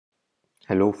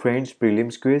Hello friends,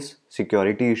 prelims quiz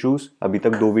security issues अभी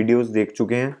तक 2 videos देख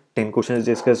चुके हैं। 10 क्वेश्चंस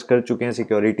डिस्कस कर चुके हैं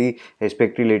सिक्योरिटी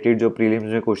एस्पेक्ट रिलेटेड, जो प्रीलिम्स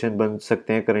में क्वेश्चन बन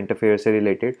सकते हैं करंट अफेयर से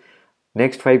रिलेटेड।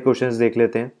 नेक्स्ट 5 क्वेश्चंस देख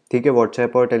लेते हैं। ठीक है,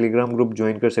 व्हाट्सएप और टेलीग्राम ग्रुप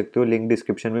ज्वाइन कर सकते हो, लिंक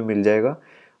डिस्क्रिप्शन में मिल जाएगा।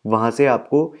 वहाँ से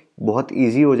आपको बहुत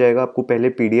ईजी हो जाएगा, आपको पहले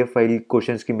पीडीएफ फाइल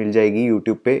क्वेश्चंस की मिल जाएगी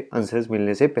यूट्यूब पे आंसर्स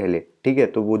मिलने से पहले। ठीक है,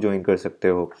 तो वो ज्वाइन कर सकते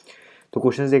हो। तो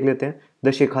क्वेश्चंस देख लेते हैं।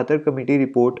 The शेखातर committee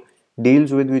report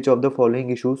deals with which of the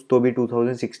following issues. तो अभी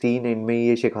 2016 एंड में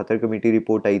ये शेखातर कमेटी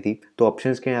रिपोर्ट आई थी। तो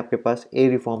ऑप्शंस क्या हैं आपके पास? ए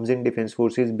reforms in defence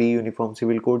forces, be uniform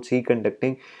civil code, C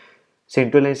conducting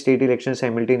central and state election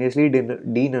simultaneously,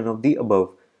 D none of the above.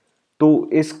 तो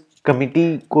इस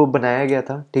कमिटी को बनाया गया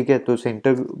था। ठीक है, तो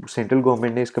सेंट्रल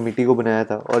गवर्नमेंट ने इस कमिटी को बनाया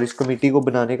था, और इस कमिटी को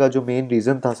बनाने का जो मेन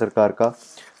रीज़न था सरकार का,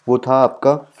 वो था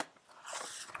आपका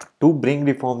to bring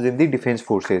reforms in the defence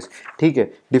forces. ठीक है,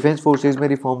 डिफेंस फोर्सेज में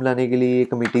रिफॉर्म लाने के लिए ये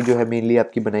कमेटी जो है मेनली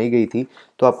आपकी बनाई गई थी।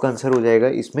 तो आपका आंसर हो जाएगा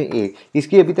इसमें ए।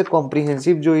 इसकी अभी तक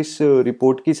कॉम्प्रिहेंसिव जो इस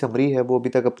रिपोर्ट की समरी है वो अभी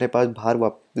तक अपने पास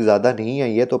बाहर ज़्यादा नहीं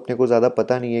आई है, तो अपने को ज़्यादा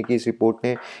पता नहीं है कि इस रिपोर्ट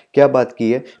ने क्या बात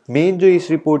की है। मेन जो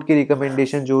इस रिपोर्ट की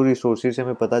रिकमेंडेशन जो रिसोर्सेज से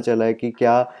हमें पता चला है कि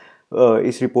क्या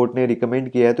इस रिपोर्ट ने रिकमेंड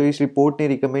किया है, तो इस रिपोर्ट ने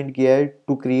रिकमेंड किया है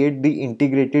to create the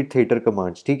integrated theatre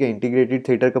commands. ठीक है, इंटीग्रेटेड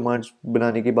थिएटर कमांड्स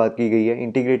बनाने की बात की गई है।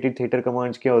 इंटीग्रेटेड थिएटर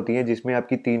कमांड्स क्या होती हैं? जिसमें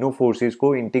आपकी तीनों फोर्सेस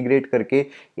को इंटीग्रेट करके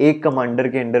एक कमांडर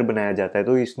के अंडर बनाया जाता है।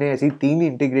 तो इसने ऐसी 3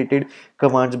 इंटीग्रेटेड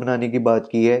कमांड्स बनाने की बात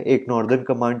की है। एक नॉर्दर्न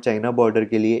कमांड चाइना बॉर्डर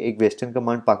के लिए, एक वेस्टर्न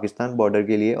कमांड पाकिस्तान बॉर्डर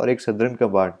के लिए, और एक सदर्न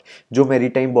कमांड जो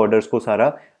मैरीटाइम बॉर्डर्स को सारा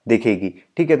देखेगी।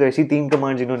 ठीक है, तो ऐसी 3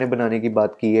 कमांड इन्होंने बनाने की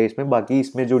बात की है इसमें। बाकी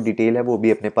इसमें जो डिटेल है वो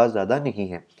भी अपने पास ज़्यादा नहीं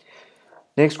है।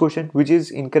 Next question, which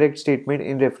is incorrect statement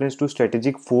in reference to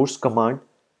strategic force command?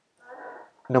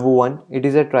 Number 1, it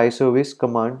is a tri-service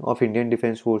command of Indian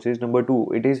Defence Forces. Number 2,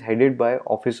 it is headed by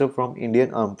officer from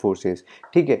Indian Armed Forces.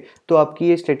 ठीक है, तो आपकी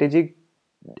ये strategic,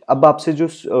 अब आपसे जो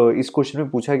इस question में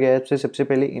पूछा गया है उससे सबसे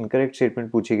पहले इनकरेक्ट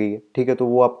स्टेटमेंट पूछी गई है। ठीक है, तो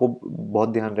वो आपको बहुत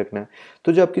ध्यान रखना है।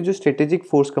 तो जो आपकी जो स्ट्रेटेजिक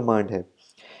फोर्स कमांड है,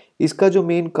 इसका जो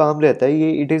मेन काम रहता है,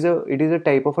 ये it is a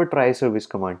type of a tri service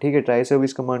command. ठीक है, ट्राई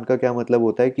सर्विस कमांड का क्या मतलब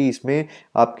होता है कि इसमें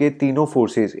आपके तीनों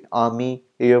फोर्सेस, आर्मी,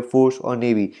 एयरफोर्स और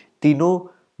नेवी, तीनों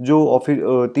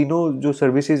तीनों जो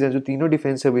सर्विसेज हैं, जो तीनों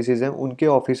डिफेंस सर्विसेज हैं, उनके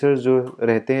ऑफिसर्स जो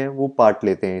रहते हैं वो पार्ट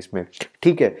लेते हैं इसमें।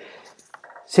 ठीक है,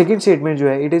 सेकेंड स्टेटमेंट जो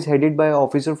है, it is headed by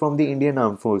officer from the Indian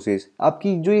arm forces.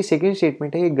 आपकी जो ये सेकेंड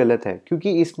स्टेटमेंट है ये गलत है,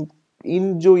 क्योंकि इस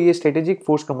इन जो ये स्ट्रेटेजिक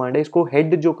फोर्स कमांड है, इसको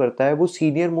हेड जो करता है वो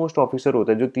सीनियर मोस्ट ऑफिसर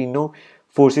होता है। जो तीनों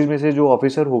फोर्सेज में से जो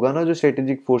ऑफिसर होगा ना, जो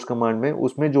स्ट्रेटेजिक फोर्स कमांड में,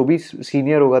 उसमें जो भी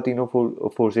सीनियर होगा तीनों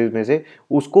फोर्सेज में से,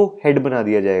 उसको हेड बना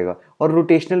दिया जाएगा। और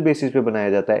रोटेशनल बेसिस पे बनाया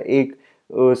जाता है। एक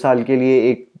साल के लिए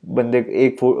एक बंदे,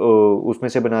 उसमें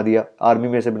से बना दिया, आर्मी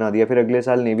में से बना दिया, फिर अगले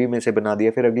साल नेवी में से बना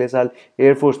दिया, फिर अगले साल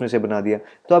एयरफोर्स में से बना दिया।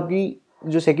 तो आपकी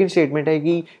जो सेकंड स्टेटमेंट है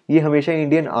कि ये हमेशा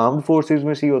इंडियन आर्म्ड फोर्सेज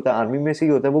में से ही होता है, आर्मी में से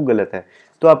ही होता है, वो गलत है।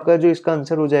 तो आपका जो इसका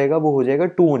आंसर हो जाएगा वो हो जाएगा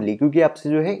 2 ओनली, क्योंकि आपसे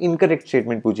जो है इनकरेक्ट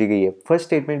स्टेटमेंट पूछी गई है। फर्स्ट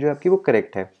स्टेटमेंट जो है आपकी वो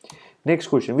करेक्ट है। Next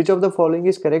question, which of the following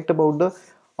is correct about the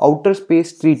outer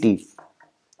space treaty?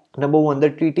 Number 1, the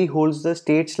treaty holds the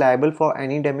states liable for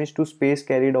any damage to space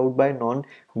carried out by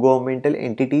non-governmental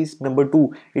entities. Number 2,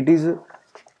 it is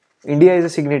India is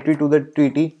a signatory to the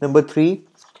treaty. Number 3,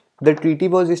 the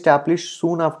treaty was established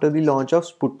soon after the launch of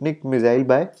Sputnik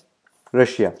missile by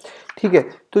Russia. ठीक है,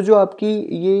 तो जो आपकी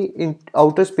ये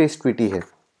outer space treaty है,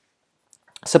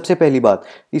 सबसे पहली बात,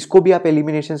 इसको भी आप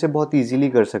एलिमिनेशन से बहुत इजीली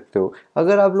कर सकते हो।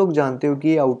 अगर आप लोग जानते हो कि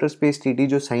ये आउटर स्पेस ट्रीटी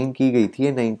जो साइन की गई थी,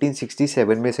 ये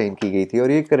 1967 में साइन की गई थी,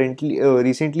 और ये करेंटली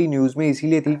रिसेंटली न्यूज़ में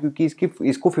इसीलिए थी क्योंकि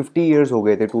इसको 50 इयर्स हो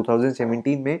गए थे।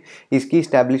 2017 में इसकी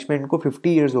इस्टेब्लिशमेंट को 50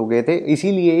 इयर्स हो गए थे,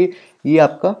 इसीलिए ये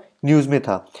आपका न्यूज़ में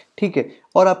था। ठीक है,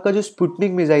 और आपका जो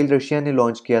स्पुतनिक मिसाइल रशिया ने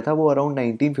लॉन्च किया था वो अराउंड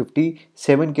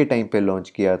 1957 के टाइम पे लॉन्च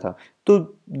किया था। तो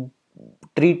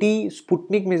ट्रीटी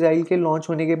स्पुतनिक मिसाइल के लॉन्च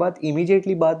होने के बाद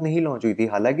इमीडिएटली बाद नहीं लॉन्च हुई थी।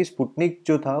 हालांकि स्पुतनिक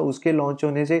जो था उसके लॉन्च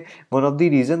होने से वन ऑफ द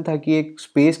रीज़न था कि एक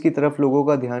स्पेस की तरफ लोगों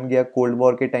का ध्यान गया कोल्ड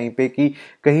वॉर के टाइम पे, कि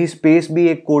कहीं स्पेस भी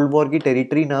एक कोल्ड वॉर की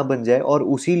टेरिटरी ना बन जाए। और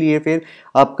उसी लिए फिर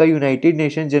आपका यूनाइटेड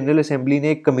नेशन जनरल असेंबली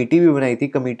ने एक कमेटी भी बनाई थी,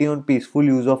 committee on peaceful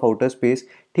use of outer space.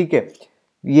 ठीक है,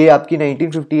 ये आपकी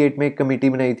 1958 में एक कमेटी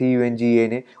बनाई थी यूएनजीए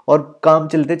ने, और काम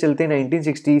चलते चलते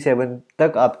 1967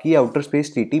 तक आपकी आउटर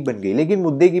स्पेस ट्रीटी बन गई। लेकिन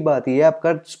मुद्दे की बात ये है,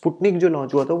 आपका स्पुतनिक जो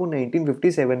लॉन्च हुआ था वो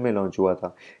 1957 में लॉन्च हुआ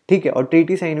था। ठीक है, और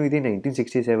ट्रीटी साइन हुई थी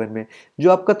 1967 में।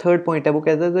 जो आपका थर्ड पॉइंट है वो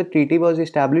कहता है treaty was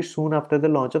establish soon after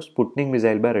the launch of Sputnik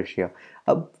missile bye Russia.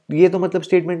 अब ये तो मतलब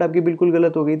स्टेटमेंट आपकी बिल्कुल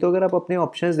गलत हो गई। तो अगर आप अपने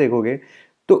ऑप्शंस देखोगे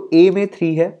तो ए में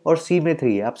 3 है और सी में 3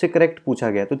 है, आपसे करेक्ट पूछा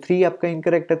गया, तो 3 आपका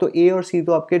इनकरेक्ट है, तो ए और सी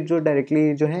तो आपके जो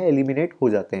डायरेक्टली जो है एलिमिनेट हो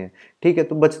जाते हैं। ठीक है,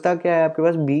 तो बचता क्या है आपके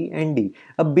पास, बी एंड डी।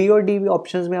 अब बी और डी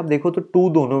ऑप्शंस में आप देखो तो 2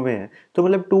 दोनों में है, तो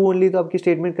मतलब 2 ओनली, तो आपकी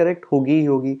स्टेटमेंट करेक्ट होगी ही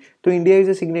होगी। तो India is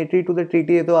a signatory to the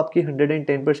treaty है, तो आपकी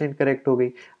 110% करेक्ट हो गई।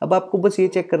 अब आपको बस ये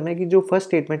चेक करना है कि जो फर्स्ट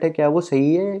स्टेटमेंट है क्या वो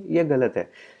सही है या गलत है।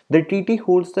 The treaty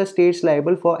holds the states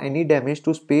liable for any damage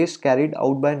to space carried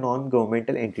out by non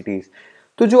governmental entities.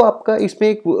 तो जो आपका इसमें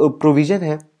एक प्रोविजन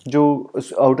है, जो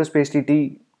आउटर स्पेस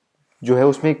ट्रीटी जो है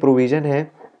उसमें एक प्रोविजन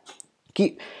है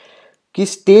कि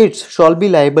states shall be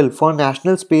liable for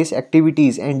national space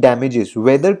activities and damages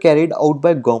whether carried out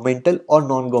by governmental or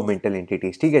non governmental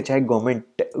entities। ठीक है, चाहे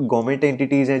गवर्नमेंट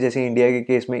एंटिटीज है जैसे इंडिया के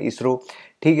केस में इसरो,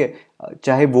 ठीक है,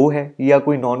 चाहे वो है या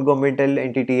कोई नॉन गवर्नमेंटल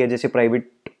एंटिटी है जैसे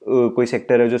प्राइवेट कोई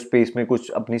सेक्टर है जो स्पेस में कुछ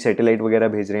अपनी सैटेलाइट वगैरह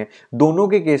भेज रहे हैं, दोनों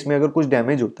के केस में अगर कुछ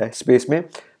डैमेज होता है स्पेस में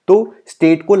तो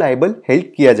स्टेट को लाइबल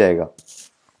हेल्प किया जाएगा।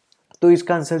 तो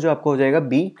इसका आंसर जो आपको हो जाएगा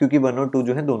बी, क्योंकि 1 और 2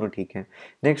 जो है दोनों ठीक हैं।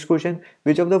 Next question,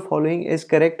 which of the following is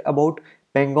correct about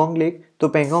Pangong lake. तो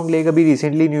पेंगोंग लेक अभी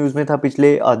रिसेंटली न्यूज़ में था,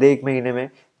 पिछले आधे एक महीने में,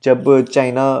 जब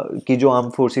चाइना की जो आर्म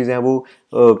फोर्सेज हैं वो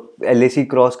LAC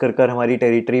क्रॉस कर कर हमारी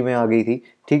टेरिटरी में आ गई थी।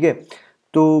 ठीक है,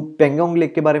 तो पेंगोंग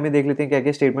लेक के बारे में देख लेते हैं क्या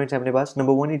क्या स्टेटमेंट्स हैं अपने पास।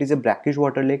 Number 1, it is a brackish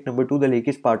water lake. Number 2, the lake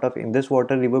is part of Indus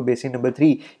water river basin. Number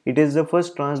 3, it is the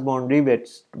first trans boundary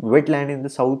wetland in the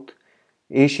south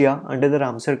Asia under the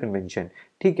Ramsar convention.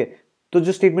 ठीक है, तो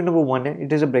जो statement number 1 है,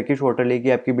 it is a brackish water lake,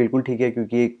 ये आपकी बिल्कुल ठीक है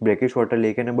क्योंकि एक ब्रैकिश वाटर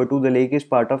लेक है। Number 2, the lake is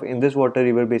part of Indus water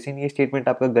river basin, ये स्टेटमेंट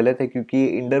आपका गलत है क्योंकि ये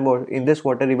इंडस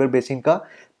वाटर रिवर बेसिन का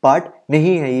पार्ट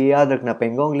नहीं है, ये याद रखना।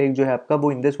 पेंगोंग लेक जो है आपका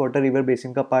वो इंडस वाटर रिवर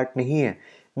बेसिन का पार्ट नहीं है।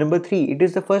 Number 3, it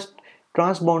is the first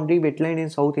trans boundary wetland in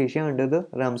south Asia under the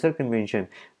Ramsar convention.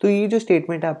 तो ये जो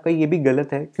स्टेटमेंट है आपका ये भी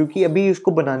गलत है क्योंकि अभी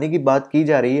इसको बनाने की बात की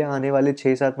जा रही है, आने वाले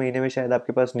 6-7 महीने में शायद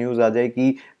आपके पास न्यूज़ आ जाए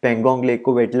कि पेंगोंग लेक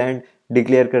को वेटलैंड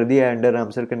डिक्लेयर कर दिया है अंडर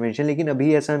रामसर कन्वेंशन, लेकिन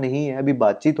अभी ऐसा नहीं है, अभी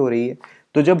बातचीत हो रही है।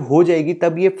 तो जब हो जाएगी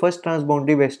तब ये फर्स्ट ट्रांस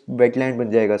बाउंड्री वेटलैंड बन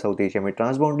जाएगा साउथ एशिया में।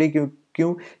 ट्रांस बाउंड्री क्यों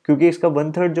क्यों क्योंकि इसका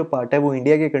 1/3 जो पार्ट है वो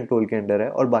इंडिया के कंट्रोल के अंडर है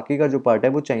और बाकी का जो पार्ट है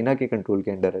वो चाइना के कंट्रोल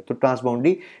के अंडर है। तो ट्रांस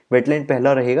बाउंड्री वेटलैंड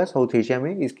पहला रहेगा साउथ एशिया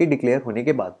में इसके डिक्लेयर होने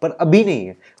के बाद, पर अभी नहीं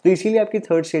है। तो इसीलिए आपकी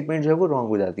थर्ड स्टेटमेंट जो है वो रॉन्ग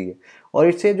हो जाती है और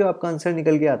इससे जो आपका आंसर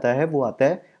निकल के आता है वो आता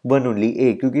है 1 ओनली,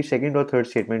 ए, क्योंकि सेकंड और थर्ड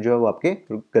स्टेटमेंट जो है वो आपके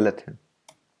गलत है।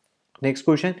 Next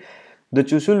question, the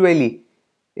Chushul valley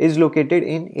is located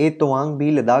in A Tawang, B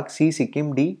Ladakh, C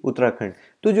Sikkim, D Uttarakhand.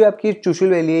 तो जो आपकी चुशुल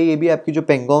वैली है ये भी आपकी जो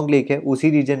पेंगोंग लेक है उसी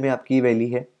रीजन में आपकी वैली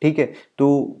है। ठीक है,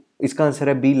 तो इसका आंसर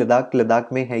है बी लद्दाख, लद्दाख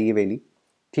में है ये वैली।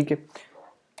 ठीक है,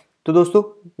 तो दोस्तों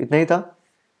इतना ही था।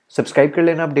 सब्सक्राइब कर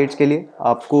लेना अपडेट्स के लिए,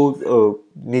 आपको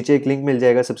नीचे एक लिंक मिल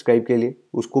जाएगा सब्सक्राइब के लिए,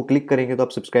 उसको क्लिक करेंगे तो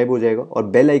आप सब्सक्राइब हो जाएगा और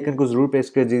बेल आइकन को ज़रूर प्रेस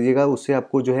कर दीजिएगा, उससे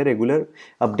आपको जो है रेगुलर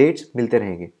अपडेट्स मिलते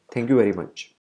रहेंगे। Thank you very much.